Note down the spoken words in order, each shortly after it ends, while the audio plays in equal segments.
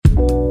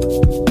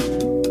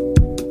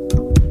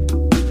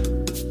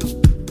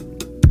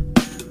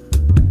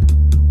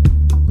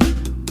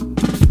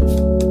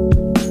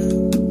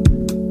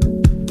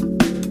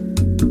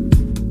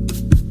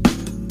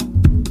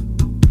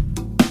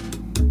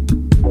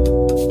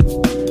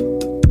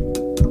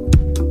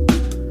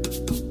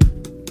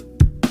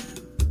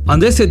On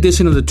this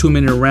edition of the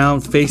 2-Minute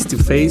Round Face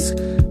to Face,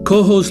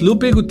 co-host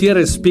Lupe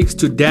Gutierrez speaks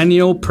to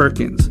Danielle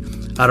Perkins.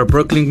 Out of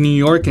Brooklyn, New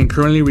York, and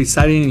currently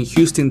residing in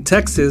Houston,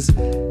 Texas,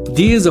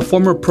 Dee is a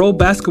former pro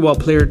basketball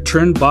player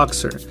turned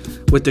boxer.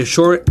 With a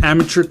short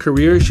amateur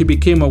career, she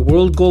became a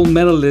world gold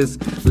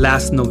medalist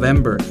last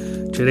November.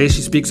 Today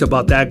she speaks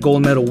about that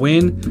gold medal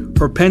win,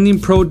 her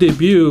pending pro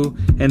debut,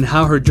 and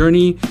how her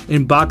journey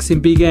in boxing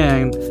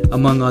began,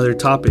 among other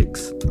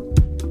topics.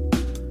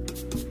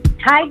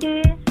 Hi,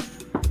 Dee.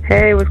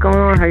 Hey, what's going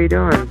on? How you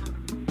doing?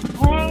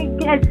 Hey,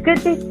 it's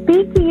good to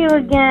speak to you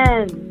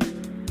again.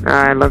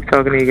 I love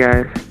talking to you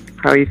guys.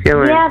 How are you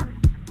feeling? Yeah,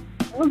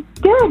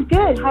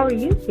 good. How are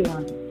you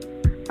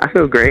feeling? I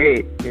feel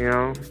great. You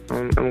know,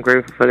 I'm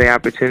grateful for the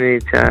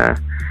opportunity to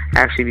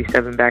actually be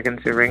stepping back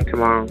into the ring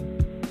tomorrow.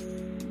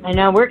 I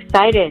know, we're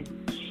excited.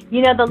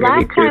 You know, the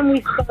last time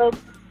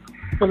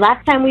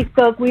we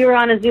spoke, we were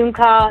on a Zoom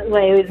call.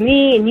 Well, it was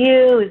me and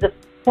you. It was the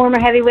former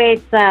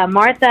heavyweights,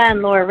 Martha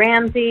and Laura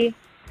Ramsey,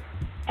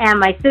 and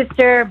my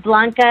sister,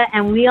 Blanca,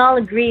 and we all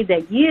agreed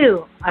that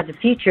you are the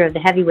future of the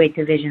heavyweight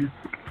division.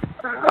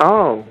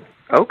 Oh,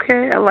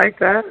 okay. I like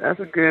that. That's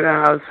a good...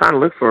 I was trying to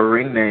look for a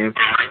ring name.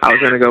 I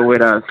was going to go with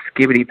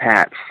Skibbity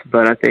Paps,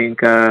 but I think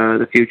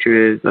the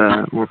future is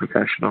more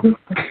professional.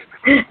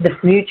 The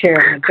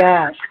future, oh my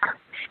gosh.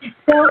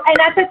 So, and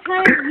at the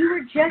time, you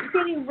were just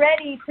getting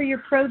ready for your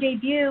pro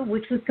debut,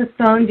 which was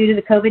postponed due to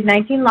the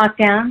COVID-19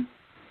 lockdown,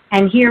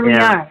 and here we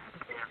are.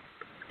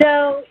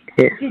 So,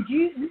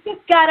 you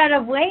just got out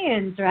of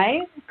weigh-ins,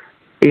 right?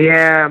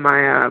 Yeah,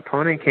 my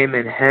opponent came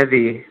in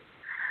heavy.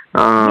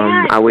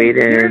 I weighed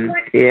in,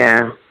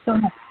 Go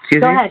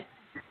ahead.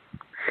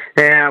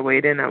 Yeah, I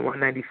weighed in at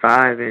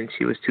 195, and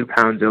she was 2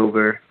 pounds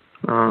over.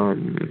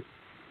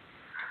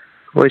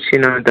 Which, you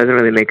know, doesn't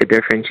really make a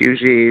difference.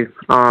 Usually,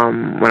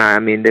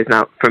 there's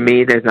not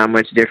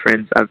much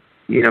difference. I've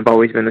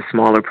always been a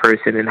smaller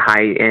person in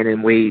height and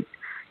in weight.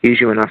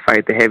 Usually when I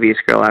fight, the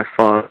heaviest girl I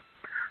fought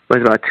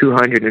was about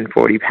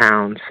 240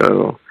 pounds.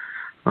 So,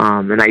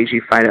 and I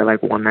usually fight at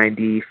like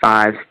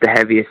 195. The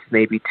heaviest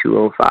maybe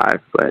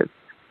 205, but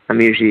I'm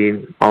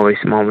usually always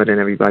smaller than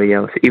everybody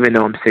else, even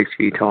though I'm 6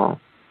 feet tall.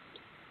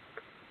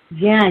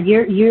 Yeah,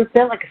 you're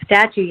built like a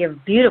statue. You have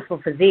a beautiful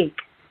physique.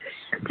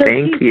 So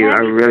thank you. I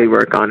really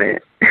work on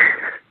it.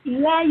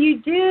 Yeah, you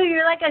do.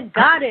 You're like a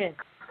goddess.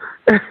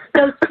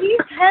 So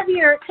she's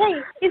heavier.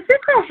 Hey, is this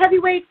a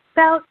heavyweight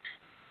bout?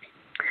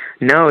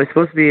 No, it's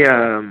supposed to be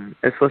a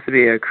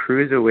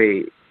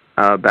cruiserweight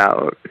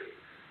bout.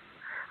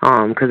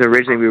 Because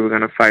originally we were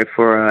going to fight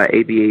for a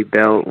ABA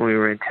belt when we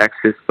were in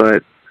Texas,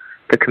 but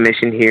the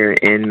commission here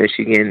in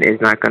Michigan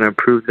is not going to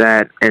approve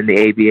that, and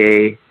the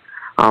ABA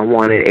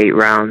wanted 8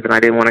 rounds, and I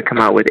didn't want to come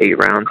out with 8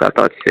 rounds. I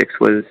thought 6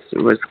 was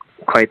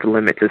quite the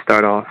limit to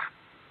start off.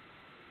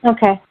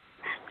 Okay.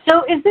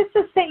 So is this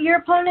your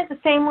opponent, the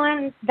same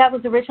one that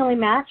was originally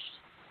matched?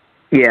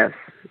 Yes.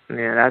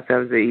 Yeah, that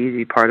was the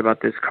easy part about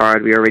this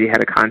card. We already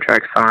had a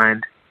contract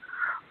signed.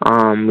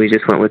 We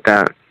just went with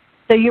that.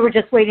 So you were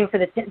just waiting for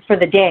the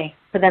day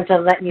for them to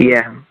let you.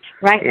 Yeah.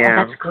 Right.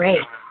 Yeah. Oh, that's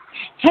great.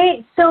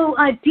 Hey, so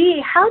Dee,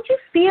 how'd you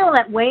feel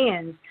at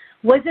weigh-ins?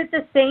 Was it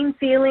the same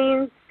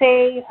feeling,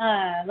 say,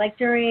 like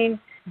during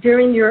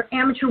your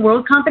amateur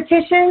world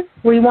competition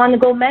where you won the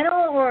gold medal,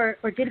 or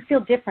did it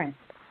feel different?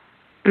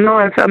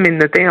 No,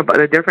 the thing about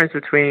the difference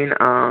between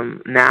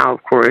now,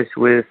 of course,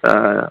 with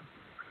the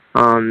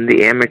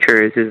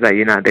amateurs is that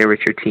you're not there with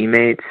your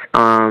teammates.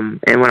 And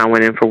when I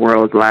went in for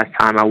worlds last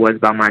time, I was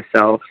by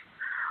myself.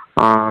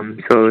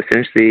 So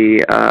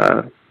essentially,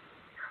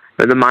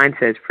 the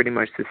mindset is pretty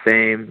much the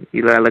same.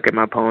 I look at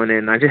my opponent,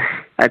 and I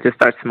just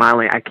start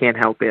smiling. I can't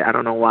help it. I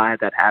don't know why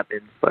that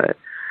happens, but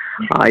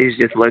I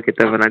usually just look at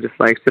them and I just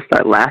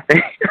start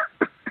laughing.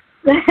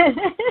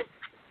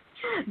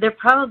 They're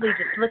probably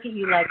just looking at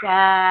you like,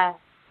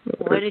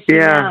 what does she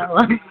know?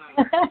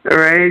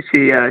 Right?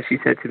 She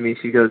said to me,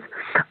 she goes,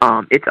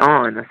 it's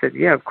on. I said,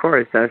 yeah, of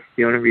course. That's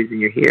the only reason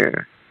you're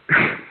here.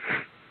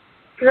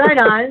 Right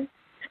on.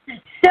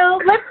 So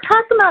let's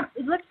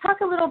talk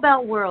a little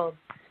about Worlds.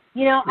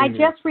 You know, I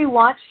just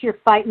rewatched your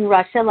fight in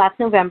Russia last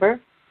November.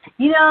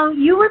 You know,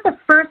 you were the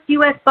first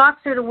U.S.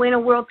 boxer to win a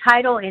world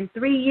title in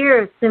 3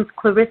 years since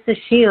Clarissa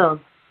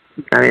Shields.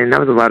 I mean, that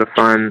was a lot of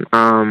fun.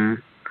 I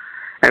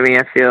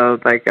feel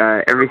like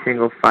every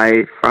single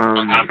fight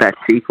from that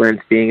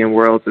sequence being in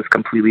Worlds is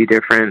completely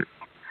different.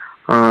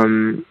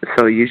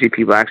 So usually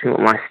people ask me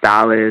what my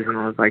style is, and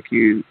I was like,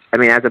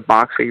 as a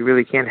boxer, you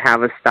really can't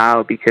have a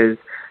style because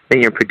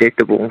then you're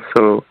predictable.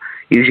 So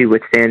usually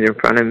what stands in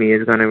front of me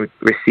is going to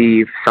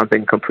receive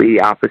something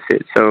completely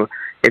opposite. So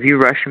if you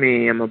rush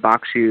me, I'm going to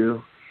box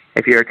you.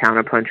 If you're a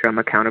counterpuncher, I'm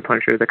a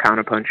counterpuncher, the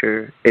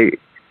counterpuncher. It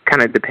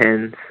kind of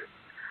depends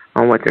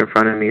on what's in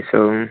front of me.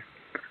 So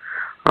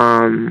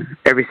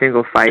every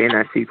single fight in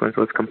that sequence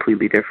was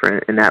completely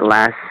different. And that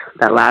last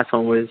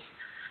one was,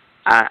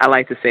 I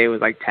like to say it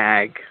was like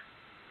tag.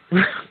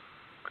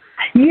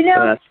 You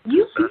know,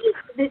 you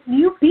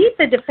beat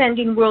the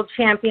defending world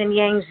champion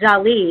Yang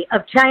Zhali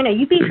of China.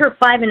 You beat her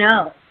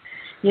 5-0.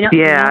 You know,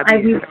 yeah,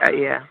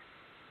 yeah.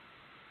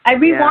 I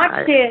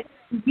rewatched it.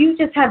 You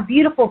just have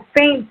beautiful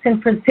feints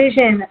and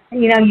precision.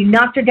 You know, you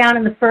knocked her down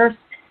in the first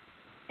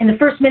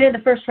minute of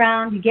the first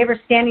round. You gave her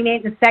standing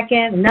 8 in the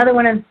second, another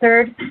one in the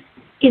third.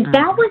 Is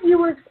that what you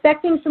were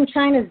expecting from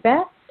China's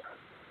best?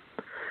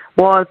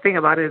 Well, the thing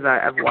about it is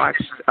I've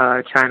watched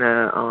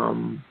China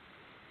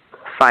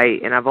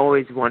fight, and I've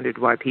always wondered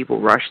why people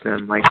rush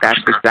them. Like,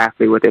 that's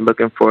exactly what they're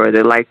looking for.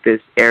 They're like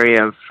this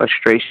area of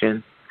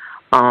frustration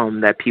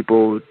that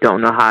people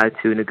don't know how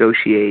to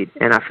negotiate.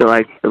 And I feel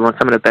like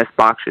some of the best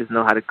boxers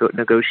know how to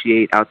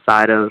negotiate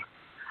outside of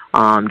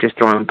just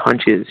throwing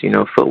punches, you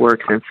know,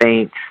 footworks and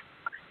feints.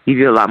 Give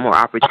you a lot more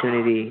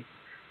opportunity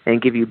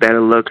and give you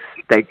better looks,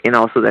 and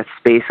also that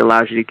space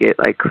allows you to get,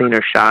 like,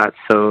 cleaner shots.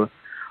 So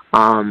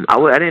I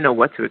didn't know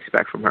what to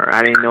expect from her.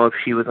 I didn't know if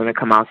she was going to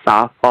come out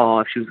southpaw,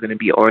 if she was going to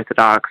be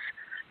orthodox,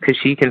 because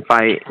she can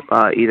fight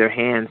either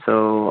hand.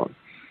 So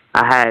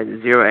I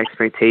had zero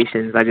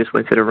expectations. I just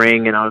went to the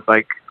ring, and I was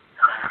like,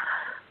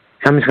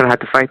 I'm just going to have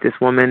to fight this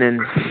woman, and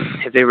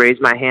if they raise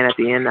my hand at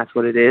the end, that's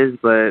what it is.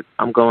 But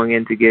I'm going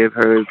in to give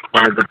her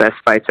one of the best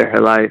fights of her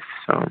life.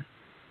 So.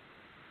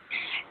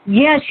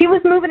 Yeah, she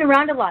was moving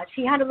around a lot.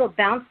 She had a little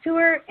bounce to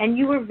her, and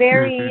you were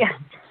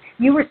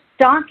you were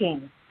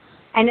stalking,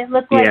 and it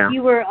looked like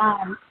you were,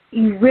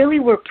 you really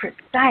were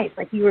precise.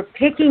 Like, you were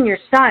picking your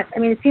shots. I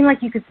mean, it seemed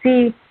like you could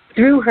see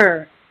through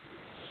her.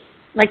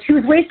 Like, she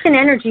was wasting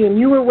energy, and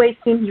you were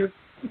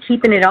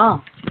keeping it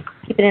all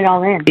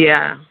in.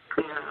 Yeah,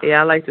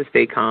 I like to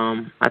stay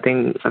calm. I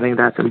think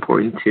that's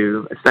important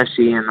too,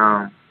 especially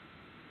in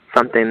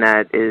something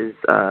that is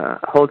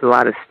holds a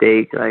lot of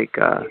stake. Like,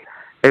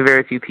 there are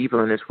very few people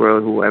in this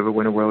world who will ever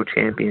win a world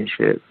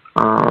championship.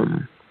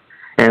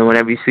 And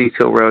whenever you speak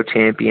to a world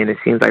champion, it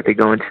seems like they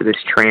go into this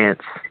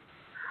trance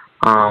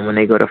when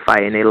they go to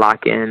fight and they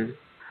lock in.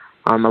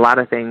 A lot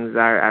of things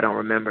I don't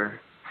remember.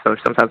 So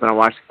sometimes when I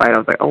watch the fight, I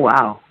was like, oh,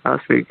 wow, that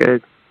was pretty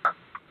good.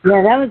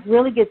 Yeah, that was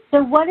really good.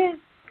 So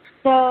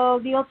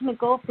the ultimate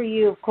goal for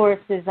you, of course,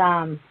 is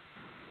a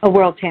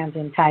world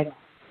champion title.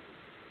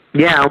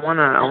 Yeah, I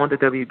want the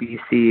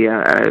WBC.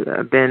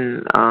 I've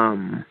been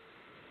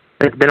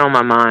it's been on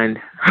my mind,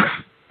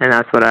 and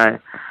that's what I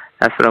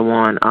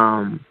want.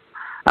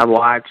 I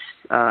watched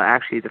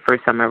actually the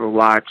first time I ever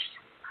watched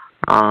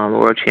a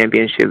world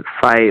championship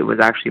fight was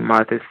actually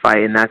Martha's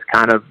fight, and that's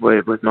kind of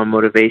what was my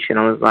motivation.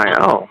 I was like,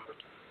 oh,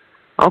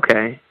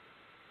 okay,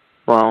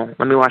 well,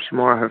 let me watch some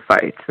more of her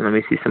fights and let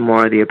me see some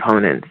more of the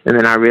opponents. And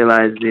then I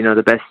realized, you know,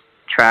 the best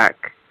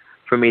track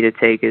for me to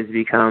take is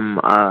become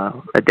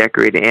a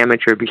decorated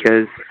amateur,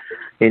 because,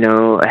 you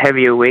know, a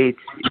heavier weight,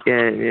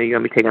 you're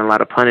going to be taking a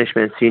lot of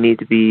punishments. So you need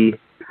to be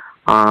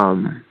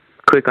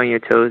quick on your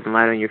toes and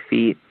light on your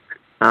feet.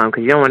 Because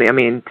you don't want to, I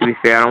mean, to be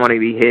fair, I don't want to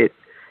be hit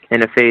in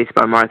the face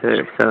by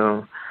Martha.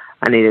 So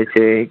I needed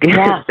to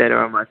get better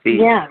on my feet.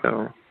 Yeah.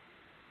 So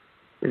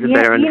there's a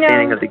better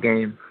understanding of the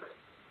game.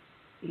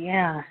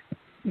 Yeah,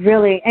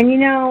 really. And, you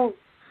know,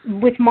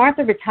 with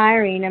Martha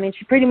retiring, I mean,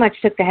 she pretty much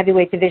took the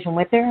heavyweight division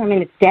with her. I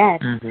mean, it's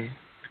dead. Mm-hmm.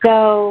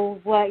 So,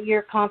 what,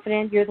 you're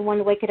confident you're the one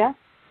to wake it up?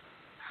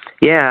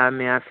 Yeah, I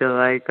mean, I feel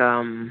like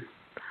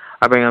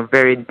I bring a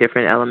very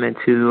different element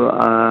to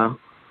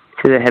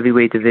the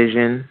heavyweight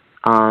division.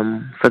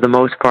 For the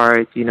most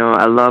part, you know,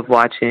 I love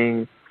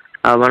watching.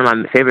 One of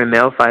my favorite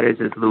male fighters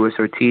is Luis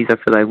Ortiz. I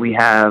feel like we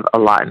have a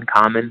lot in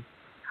common.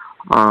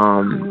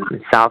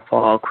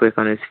 Southpaw, quick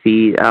on his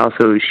feet. I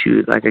also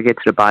shoot, like, I get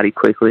to the body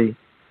quickly.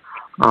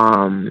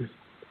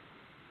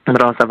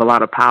 But also have a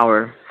lot of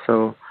power.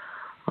 So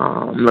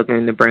I'm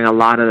looking to bring a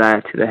lot of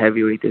that to the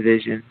heavyweight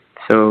division.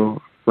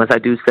 So once I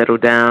do settle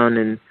down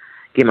and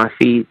get my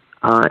feet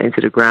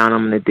into the ground,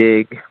 I'm going to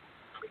dig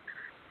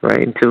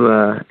right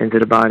into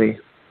the body.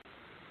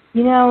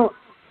 You know,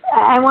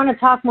 I want to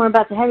talk more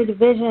about the heavyweight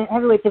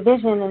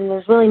division, and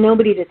there's really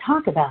nobody to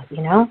talk about,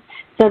 you know?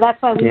 So that's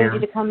why we need you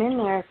to come in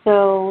there.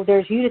 So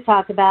there's you to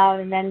talk about,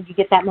 and then you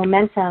get that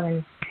momentum,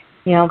 and,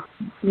 you know,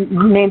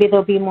 maybe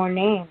there'll be more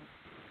names.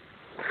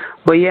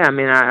 Well, yeah, I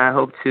mean, I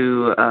hope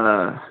to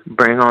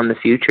bring on the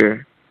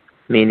future,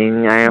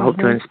 meaning I hope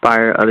to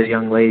inspire other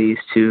young ladies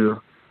to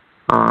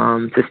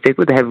stick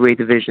with the heavyweight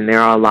division.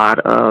 There are a lot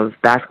of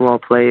basketball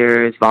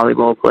players,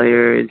 volleyball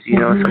players, you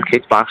know, some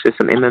kickboxers,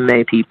 some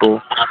MMA people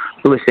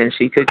who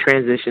essentially could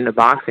transition to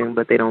boxing,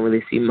 but they don't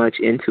really see much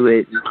into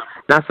it.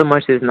 Not so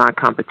much there's not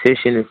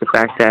competition, it's the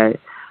fact that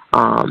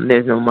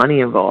there's no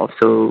money involved.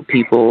 So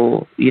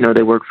people, you know,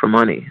 they work for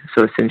money.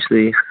 So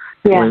essentially,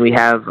 when we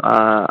have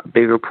a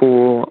bigger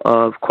pool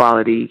of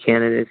quality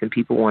candidates and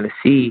people want to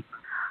see,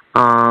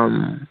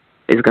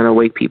 it's going to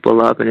wake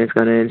people up and it's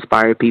going to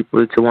inspire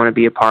people to want to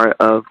be a part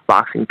of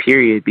boxing,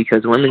 period,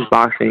 because women's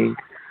boxing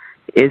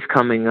is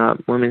coming up.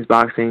 Women's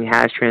boxing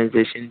has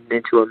transitioned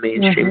into a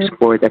mainstream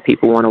sport that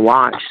people want to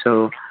watch.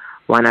 So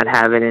why not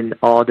have it in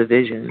all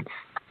divisions,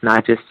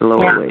 not just the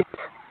lower weights?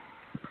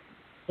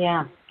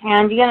 Yeah,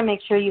 and you got to make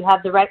sure you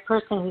have the right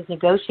person who's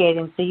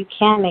negotiating so you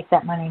can make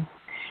that money.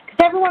 Because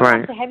everyone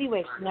loves the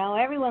heavyweights, you know.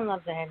 Everyone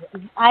loves the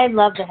heavyweight. I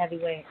love the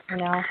heavyweight, you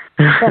know,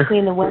 especially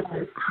in the women.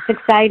 It's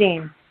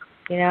exciting.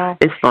 You know,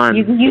 it's fun.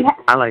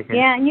 I like it.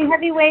 Yeah, and you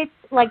heavyweights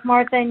like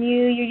Martha and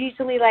you're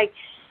usually like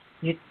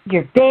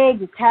you're big,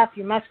 you're tough,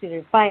 you're muscular,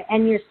 you fight,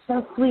 and you're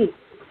so sweet.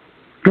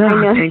 Oh,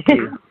 I know. Thank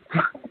you.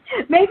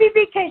 Maybe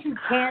because you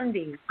can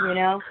be, you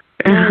know.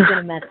 No one's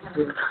gonna mess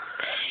with you.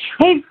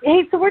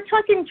 Hey, so we're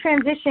talking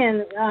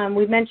transition.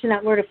 We mentioned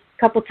that word a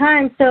couple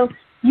times. So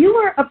you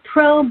were a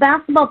pro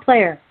basketball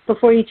player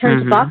before you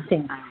turned to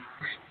boxing.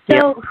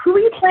 So who were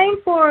you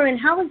playing for, and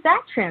how was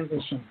that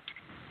transition?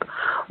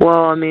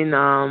 Well, I mean,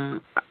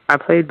 I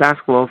played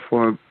basketball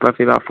for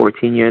roughly about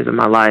 14 years of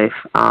my life.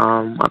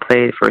 I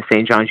played for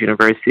St. John's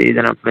University,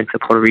 then I went to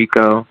Puerto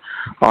Rico,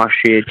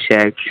 Austria,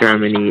 Czech,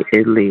 Germany,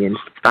 Italy, and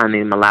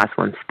finally my last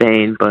one,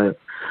 Spain. But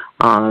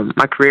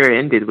my career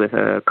ended with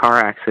a car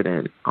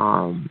accident,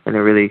 and it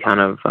really kind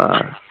of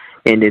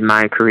ended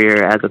my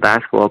career as a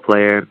basketball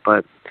player.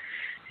 But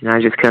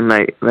I just couldn't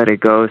let it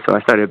go, so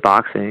I started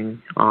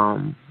boxing.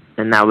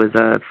 And that was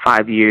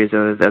 5 years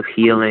of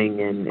healing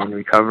and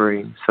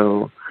recovering.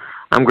 So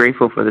I'm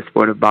grateful for the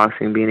sport of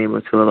boxing being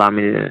able to allow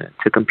me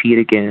to compete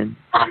again,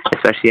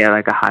 especially at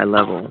like a high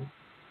level.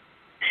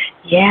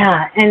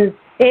 Yeah, and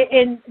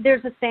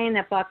there's a saying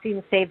that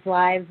boxing saves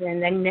lives,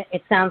 and then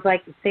it sounds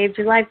like it saved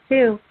your life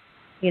too.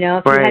 You know,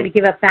 if you had to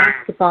give up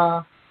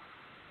basketball.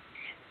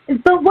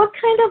 But what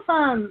kind of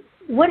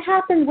what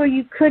happened where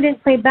you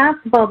couldn't play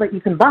basketball but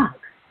you can box?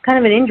 Kind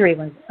of an injury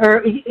was,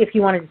 or if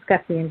you want to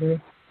discuss the injury.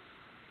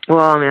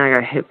 Well, I mean, I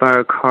got hit by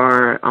a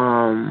car,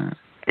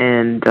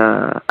 and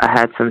I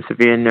had some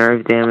severe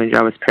nerve damage.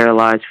 I was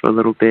paralyzed for a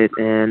little bit,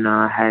 and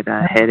I had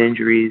head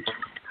injuries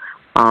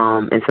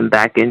and some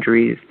back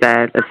injuries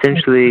that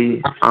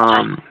essentially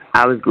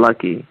I was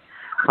lucky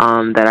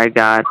that I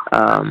got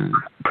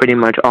pretty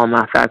much all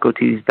my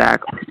faculties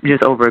back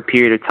just over a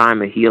period of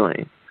time of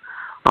healing.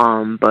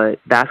 But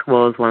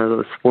basketball is one of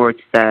those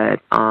sports that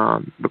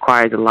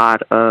requires a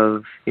lot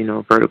of,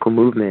 vertical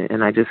movement,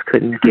 and I just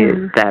couldn't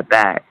get that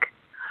back.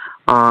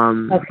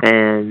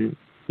 And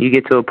you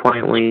get to a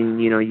point when,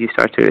 you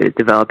start to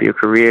develop your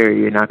career,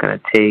 you're not going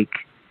to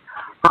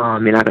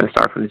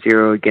start from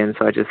zero again.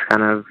 So I just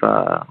kind of,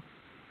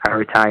 I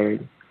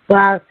retired.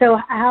 Wow. So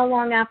how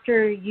long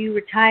after you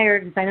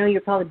retired, because I know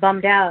you're probably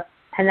bummed out,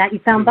 and that you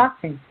found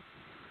boxing?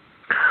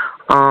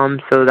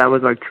 So that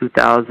was like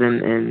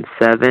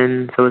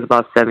 2007. So it was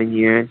about 7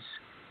 years.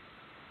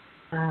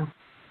 Wow.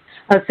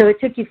 Oh, so it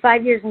took you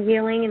 5 years in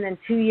healing and then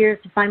 2 years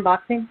to find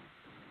boxing?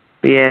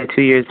 Yeah,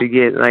 2 years to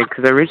get,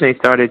 because I originally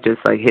started just,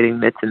 hitting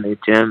mitts in the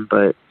gym,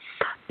 but,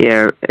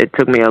 yeah, it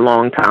took me a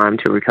long time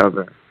to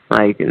recover.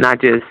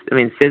 Not just,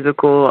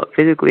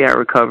 physically I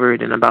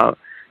recovered in about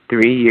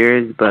 3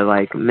 years, but,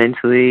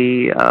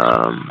 mentally,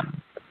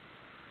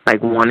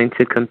 wanting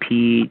to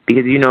compete,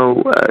 because,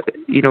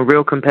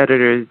 real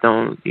competitors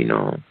don't,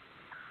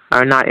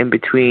 are not in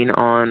between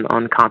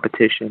on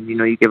competition.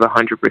 You give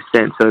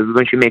 100%, so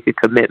once you make a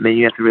commitment,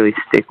 you have to really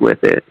stick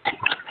with it.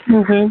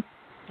 Mm-hmm.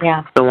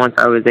 Yeah. So once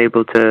I was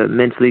able to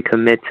mentally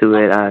commit to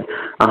it, I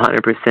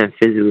 100%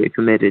 physically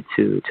committed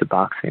to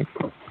boxing.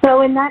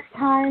 So in that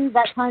time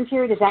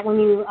period, is that when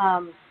you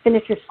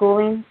finished your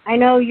schooling? I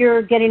know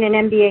you're getting an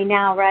MBA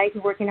now, right?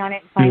 You're working on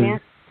it in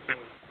finance.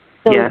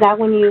 So is that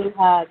when you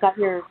got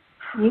your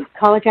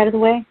college out of the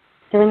way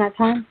during that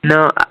time?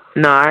 No,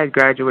 I had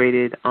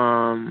graduated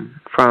from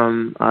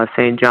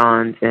St.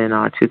 John's in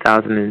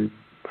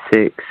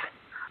 2006.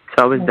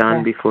 So I was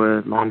done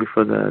long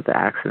before the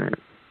accident.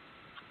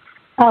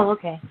 Oh,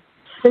 okay.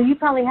 So you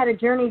probably had a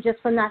journey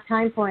just from that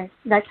time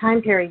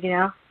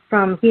period,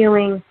 from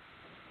healing,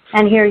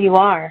 and here you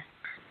are.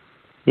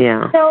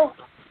 Yeah. So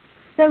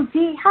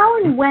Dee,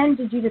 how and when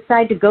did you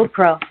decide to go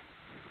pro?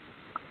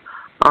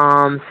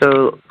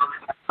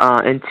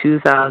 In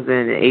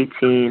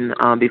 2018,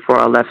 before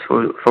I left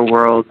for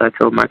Worlds, I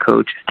told my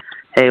coach,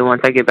 hey,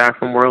 once I get back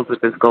from Worlds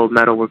with this gold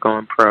medal, we're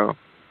going pro.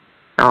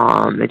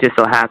 It just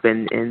so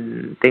happened,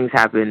 and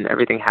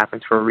everything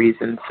happens for a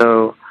reason.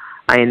 So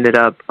I ended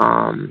up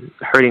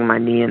hurting my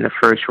knee in the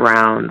first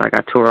round.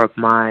 I tore up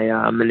my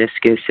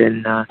meniscus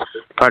and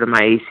part of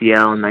my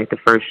ACL in the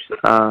first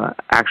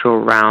actual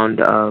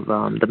round of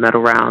the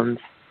medal rounds.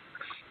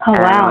 Oh,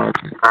 wow.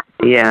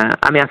 Yeah,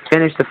 I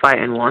finished the fight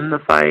and won the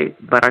fight,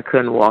 but I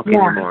couldn't walk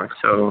anymore.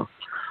 So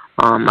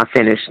I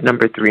finished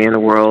number 3 in the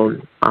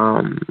world,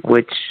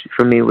 which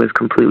for me was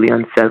completely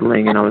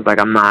unsettling. And I was like,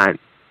 I'm not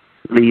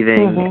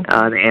leaving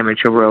the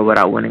amateur world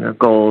without winning a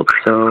gold.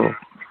 So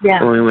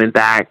when we went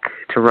back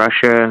to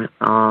Russia,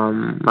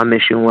 my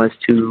mission was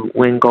to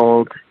win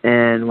gold.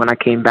 And when I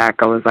came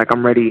back, I was like,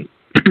 I'm ready,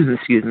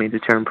 to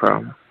turn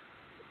pro.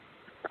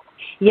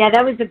 Yeah,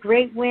 that was a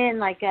great win,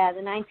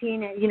 the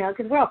 19,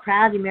 because we're all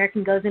proud. The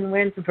American goes in and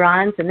wins the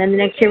bronze, and then the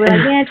next year we're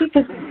like, she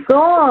took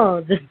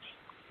gold.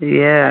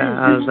 Yeah,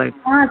 I was like...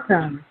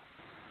 Awesome.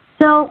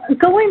 So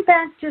going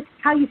back, just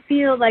how you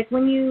feel,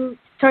 when you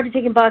started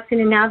taking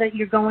boxing and now that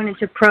you're going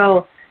into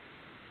pro,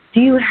 do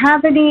you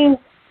have any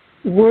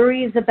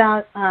worries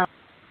about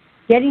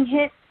getting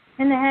hit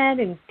in the head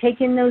and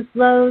taking those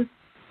blows,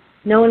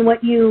 knowing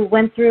what you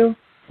went through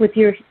with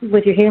your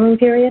healing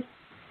period?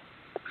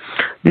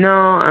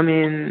 No, I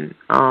mean,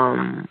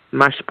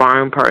 my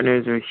sparring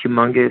partners are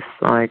humongous.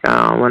 Like,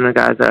 one of the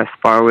guys that I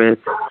spar with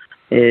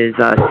is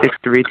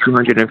 6'3",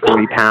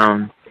 240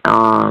 pounds.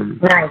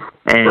 Nice.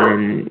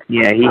 And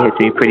yeah, he hits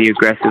me pretty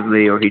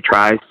aggressively, or he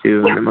tries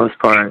to, for the most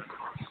part.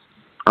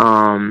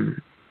 I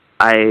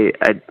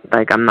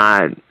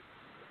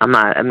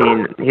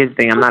mean, here's the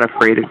thing, I'm not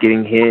afraid of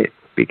getting hit,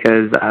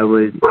 because I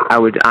would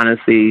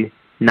honestly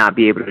not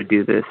be able to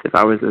do this if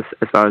I was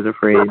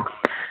afraid.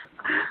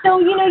 So,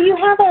 you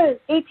have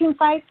 18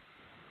 fights.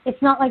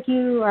 It's not like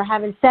you are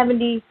having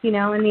 70,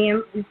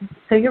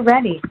 so you're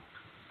ready.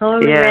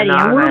 Totally ready. No,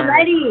 and we're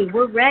ready.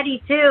 We're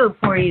ready, too,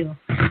 for you.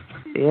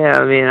 Yeah,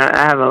 I mean,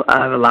 I have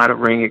a lot of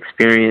ring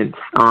experience.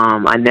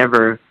 I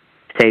never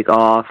take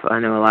off. I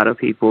know a lot of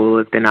people,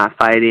 if they're not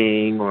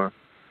fighting, or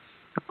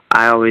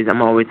I go to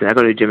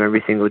the gym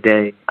every single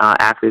day.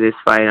 After this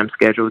fight, I'm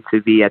scheduled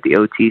to be at the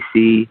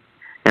OTC,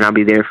 and I'll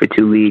be there for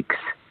 2 weeks.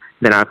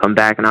 Then I'll come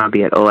back and I'll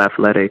be at O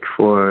Athletic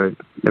for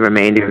the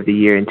remainder of the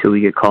year until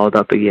we get called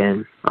up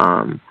again.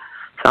 So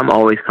I'm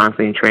always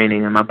constantly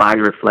training, and my body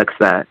reflects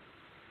that.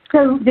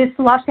 So this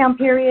lockdown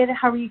period,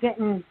 how were you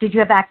did you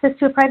have access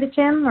to a private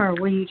gym, or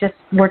were you just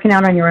working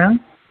out on your own?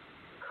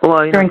 Well,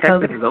 Texas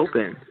COVID? is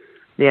open.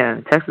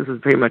 Yeah, Texas is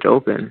pretty much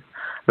open.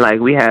 Like,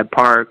 we had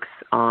parks,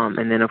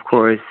 and then, of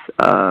course,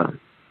 the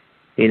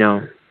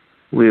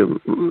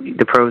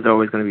pros are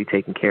always going to be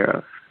taken care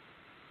of.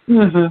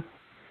 Mm-hmm.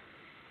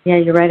 Yeah,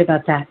 you're right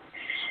about that.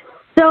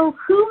 So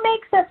who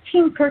makes up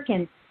Team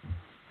Perkins?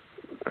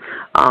 Who's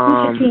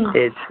your team?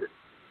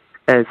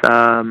 It's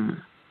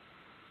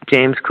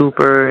James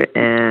Cooper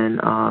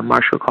and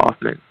Marshall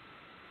Kaufman.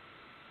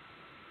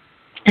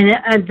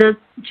 And does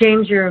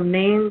James your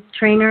main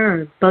trainer,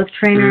 or both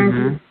trainers?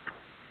 Mm-hmm.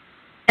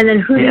 And then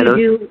who do you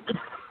do?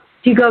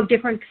 Do you go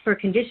different for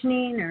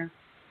conditioning, or?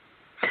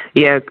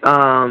 Yeah,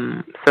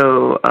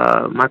 so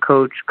my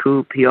coach,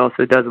 Coop, he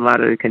also does a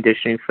lot of the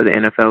conditioning for the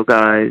NFL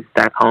guys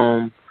back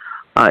home,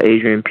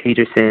 Adrian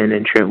Peterson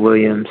and Trent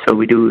Williams. So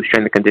we do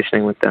strength and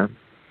conditioning with them.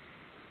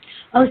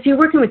 Oh, so you're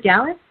working with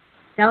Dallas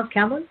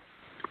Cowboys?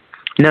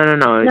 No.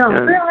 No,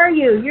 where are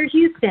you? You're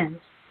Houston.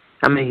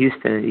 I'm in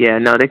Houston. Yeah,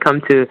 no, they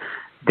come to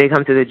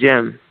the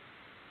gym.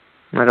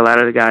 Like a lot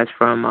of the guys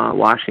from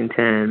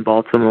Washington,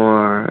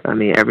 Baltimore,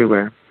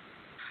 everywhere.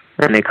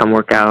 And they come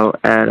work out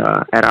at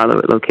our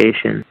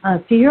location.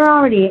 So you're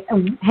already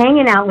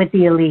hanging out with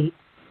the elite.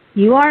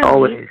 You are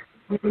always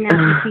hanging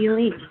out with the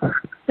elite.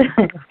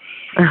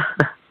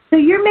 So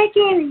you're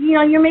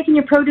making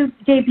your pro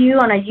debut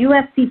on a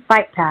UFC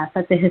Fight Pass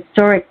at the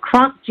historic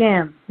Kronk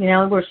Gym.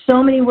 Where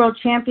so many world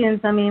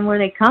champions. Where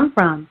they come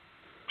from.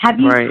 Have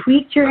you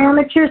tweaked your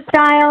amateur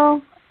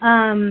style?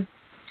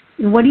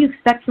 What do you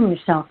expect from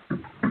yourself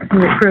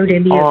in your pro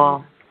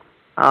debut?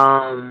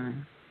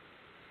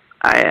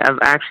 I've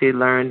actually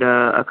learned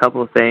a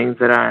couple of things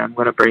that I'm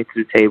going to bring to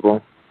the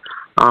table.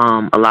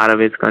 A lot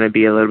of it's going to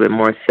be a little bit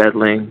more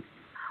settling.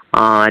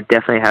 I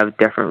definitely have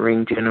different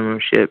ring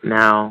gentlemanship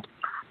now.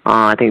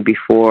 I think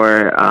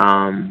before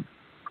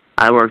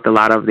I worked a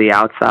lot of the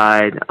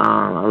outside.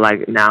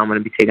 Like now I'm going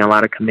to be taking a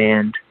lot of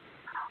command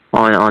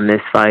on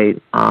this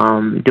fight,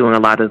 doing a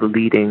lot of the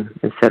leading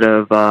instead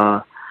of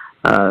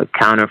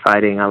counter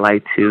fighting. I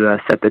like to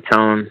set the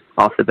tone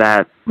off the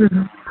bat.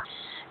 Mm-hmm.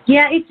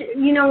 Yeah, it's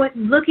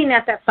looking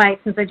at that fight,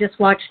 since I just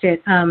watched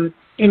it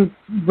in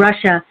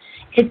Russia,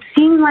 it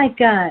seemed like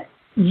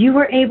you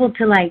were able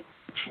to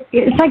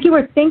it's like you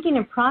were thinking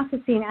and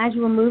processing as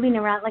you were moving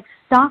around, like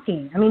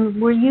stalking.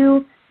 Were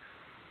you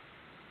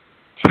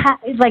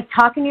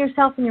talking to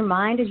yourself in your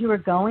mind as you were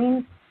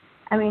going?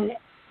 You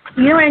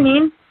know what I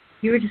mean?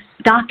 You were just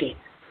stalking.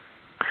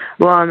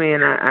 Well,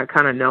 I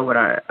kind of know what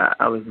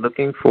I was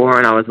looking for,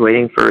 and I was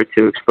waiting for it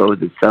to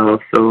expose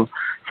itself. So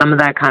some of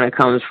that kind of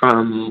comes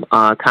from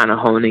kind of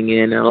honing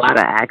in and a lot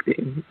of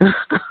acting.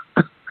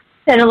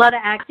 And a lot of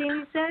acting,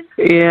 you said?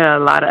 Yeah, a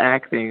lot of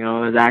acting.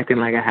 I was acting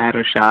like I had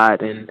a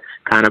shot and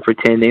kind of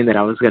pretending that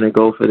I was going to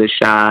go for the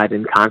shot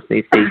and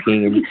constantly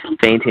faking and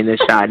fainting the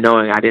shot,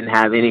 knowing I didn't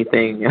have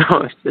anything. I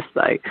was just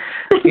like,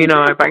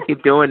 if I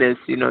keep doing this,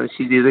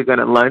 she's either going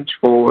to lunge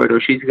forward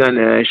or she's going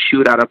to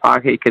shoot out of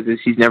pocket because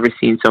she's never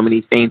seen so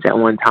many feints at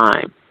one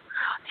time.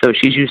 So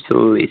she's used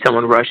to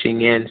someone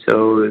rushing in.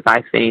 So if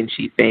I feint,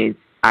 she feints.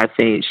 I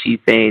feint, she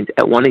feints.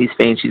 At one of these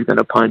feints, she's going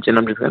to punch, and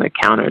I'm just going to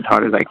counter as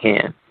hard as I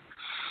can.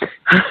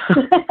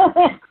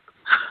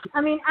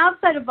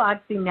 Outside of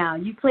boxing now,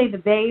 you play the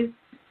bass,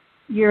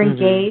 you're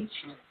engaged.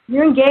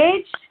 You're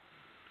engaged?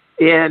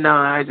 Yeah, no,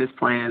 I just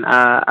playing.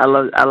 I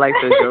like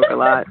to joke a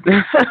lot.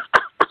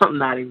 I'm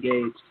not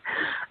engaged.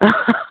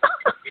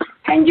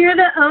 And you're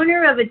the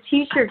owner of a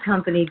t-shirt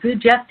company, Do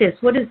Justice.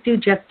 What is Do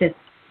Justice?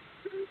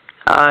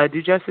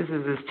 Do Justice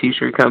is this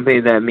t-shirt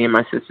company that me and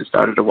my sister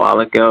started a while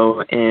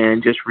ago,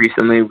 and just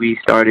recently we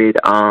started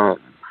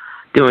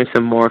doing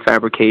some more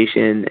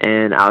fabrication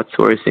and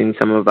outsourcing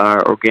some of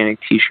our organic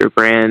t-shirt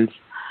brands.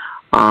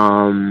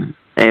 And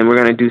we're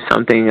going to do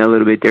something a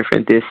little bit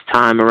different this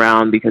time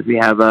around because we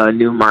have a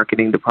new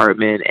marketing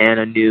department and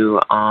a new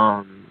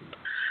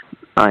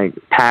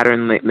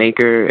pattern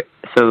maker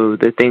So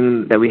the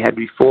thing that we had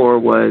before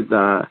was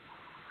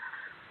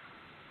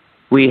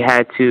we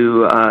had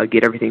to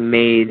get everything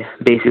made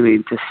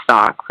basically to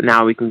stock.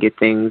 Now we can get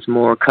things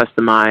more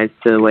customized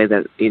to the way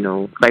that,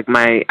 like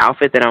my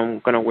outfit that I'm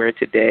going to wear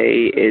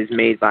today is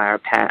made by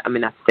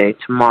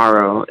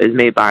tomorrow is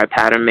made by our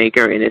pattern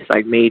maker, and it's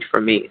like made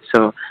for me.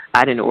 So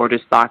I didn't order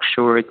stock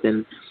shorts,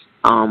 and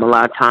a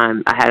lot of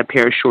times I had a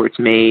pair of shorts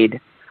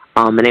made,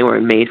 and they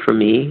weren't made for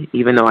me.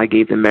 Even though I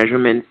gave the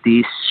measurements,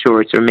 these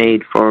shorts are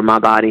made for my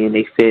body, and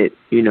they fit,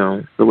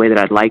 the way that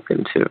I'd like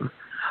them to.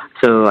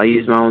 So I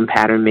use my own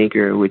pattern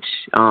maker, which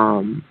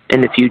in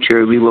the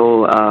future we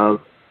will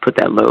put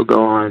that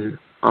logo on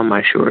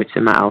my shorts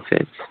and my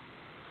outfits.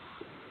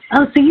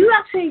 Oh, so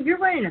you're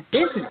running a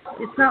business.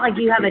 It's not like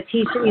you have a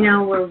T-shirt,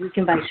 where we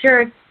can buy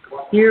shirts.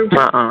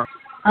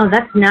 Oh,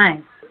 that's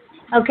nice.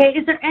 Okay,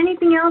 is there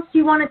anything else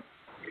you want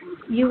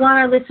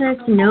our listeners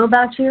to know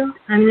about you?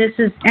 I mean, this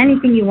is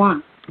anything you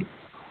want.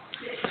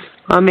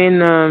 I mean,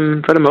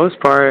 for the most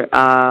part,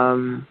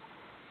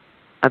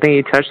 I think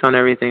you touched on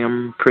everything.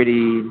 I'm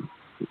pretty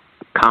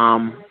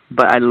calm,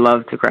 but I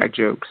love to crack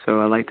jokes, so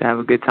I like to have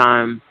a good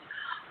time.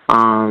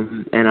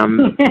 And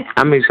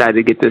I'm excited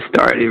to get this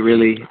started,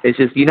 really. It's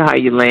just, how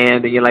you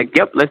land and you're like,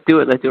 yep, let's do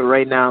it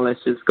right now.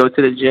 Let's just go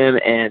to the gym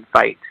and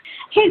fight.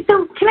 Hey,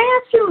 so can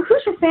I ask you,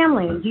 who's your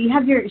family? Do you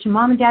have is your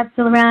mom and dad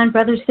still around,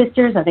 brothers,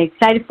 sisters? Are they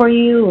excited for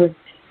you? Or?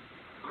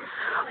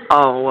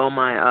 Oh, well,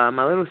 my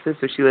little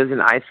sister, she lives in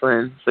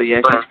Iceland, so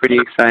yeah, she's pretty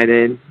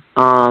excited.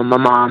 My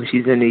mom,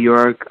 she's in New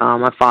York.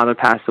 My father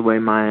passed away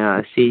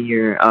my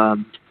senior,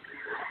 and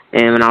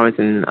when I was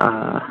in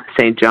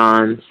St.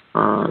 John's,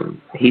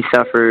 he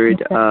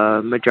suffered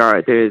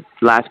the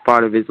last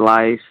part of his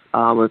life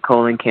with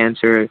colon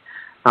cancer.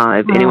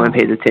 If anyone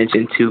pays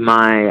attention to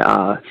my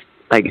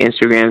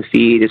Instagram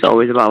feed, it's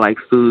always about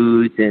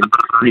foods and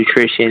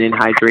nutrition and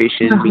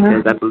hydration,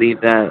 because I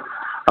believe that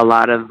a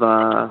lot of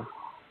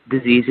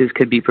diseases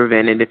could be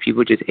prevented if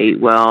people just ate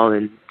well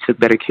and took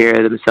better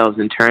care of themselves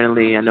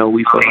internally. I know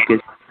we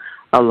focus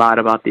a lot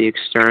about the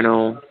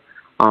external,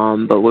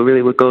 but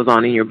what goes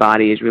on in your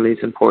body is really,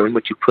 it's important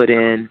what you put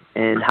in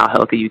and how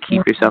healthy you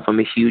keep yourself. I'm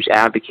a huge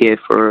advocate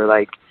for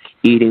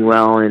eating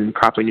well and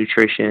proper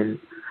nutrition,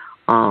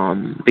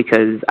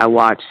 because I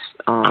watched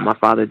my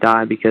father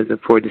die because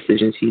of poor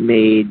decisions he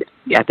made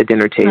at the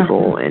dinner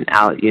table and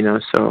out,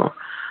 so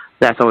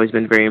that's always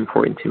been very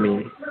important to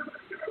me.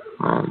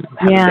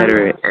 Have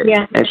better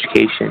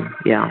education.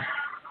 Yeah.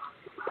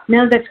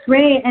 No, that's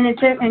great, and it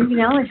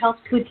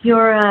helps with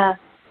your.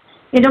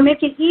 It'll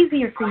make it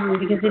easier for you,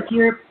 because it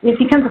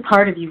becomes a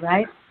part of you,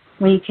 right?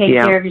 When you take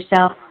care of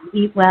yourself,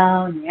 eat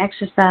well, and you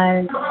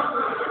exercise.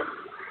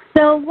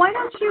 So why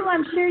don't you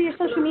share your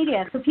social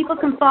media so people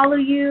can follow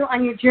you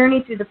on your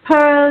journey through the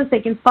pearls?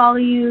 They can follow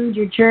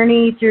your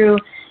journey through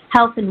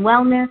health and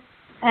wellness,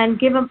 and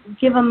give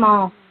them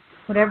all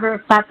whatever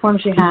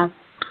platforms you have.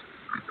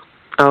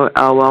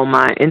 Well,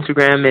 my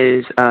Instagram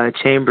is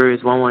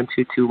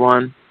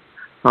Chambers11221.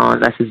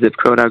 That's the zip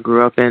code I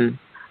grew up in.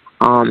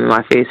 And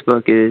my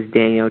Facebook is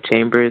Danielle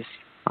Chambers.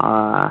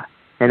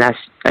 And I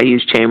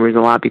use Chambers a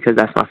lot because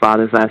that's my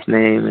father's last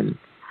name, and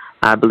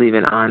I believe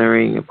in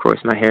honoring, of course,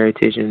 my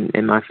heritage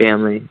and my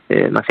family.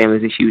 My family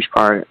is a huge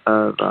part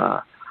of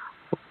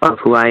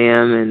who I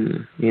am.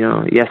 And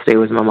yesterday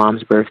was my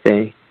mom's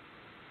birthday,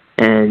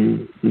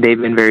 and they've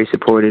been very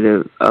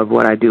supportive of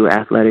what I do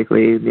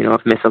athletically.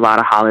 I've missed a lot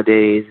of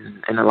holidays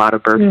and a lot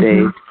of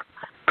birthdays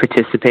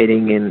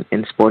participating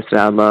in sports that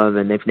I love,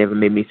 and they've never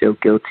made me feel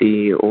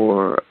guilty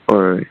or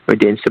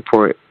didn't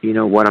support,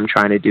 what I'm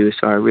trying to do.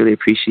 So I really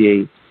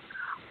appreciate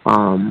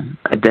them,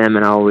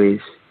 and I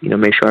always,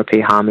 make sure I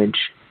pay homage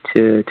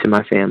to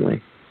my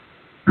family.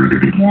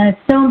 Yeah,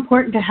 it's so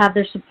important to have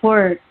their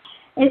support.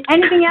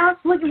 Anything else?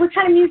 What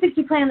kind of music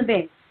do you play on the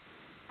bass?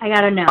 I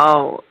got to know.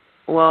 Oh,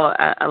 well,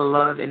 I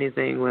love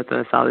anything with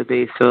a solid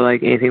bass. So,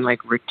 anything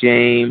like Rick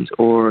James,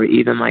 or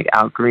even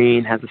Al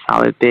Green has a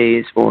solid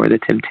bass, or The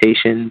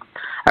Temptations.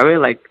 I really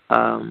like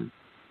the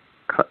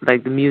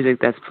music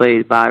that's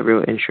played by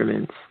real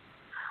instruments.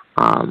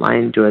 I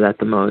enjoy that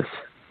the most.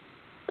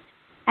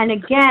 And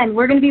again,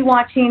 we're going to be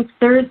watching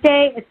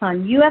Thursday. It's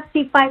on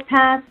UFC Fight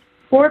Pass,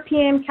 4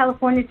 p.m.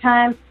 California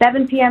time,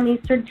 7 p.m.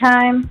 Eastern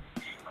time.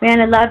 Man,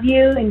 I love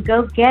you, and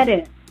go get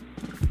it.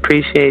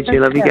 Appreciate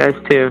you. Love you guys,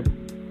 too.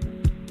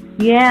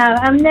 Yeah,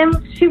 and then,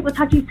 we'll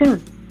talk to you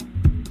soon.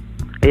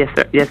 Yes,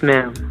 sir. Yes,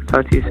 ma'am.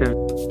 Talk to you soon.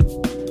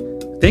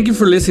 Thank you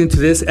for listening to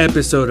this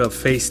episode of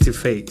Face to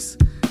Face.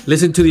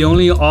 Listen to the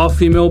only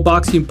all-female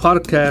boxing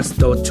podcast,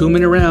 The 2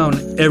 Minute Round,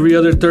 every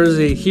other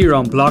Thursday here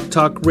on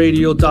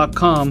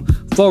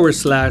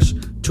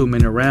blogtalkradio.com/2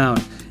 Minute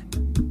Round.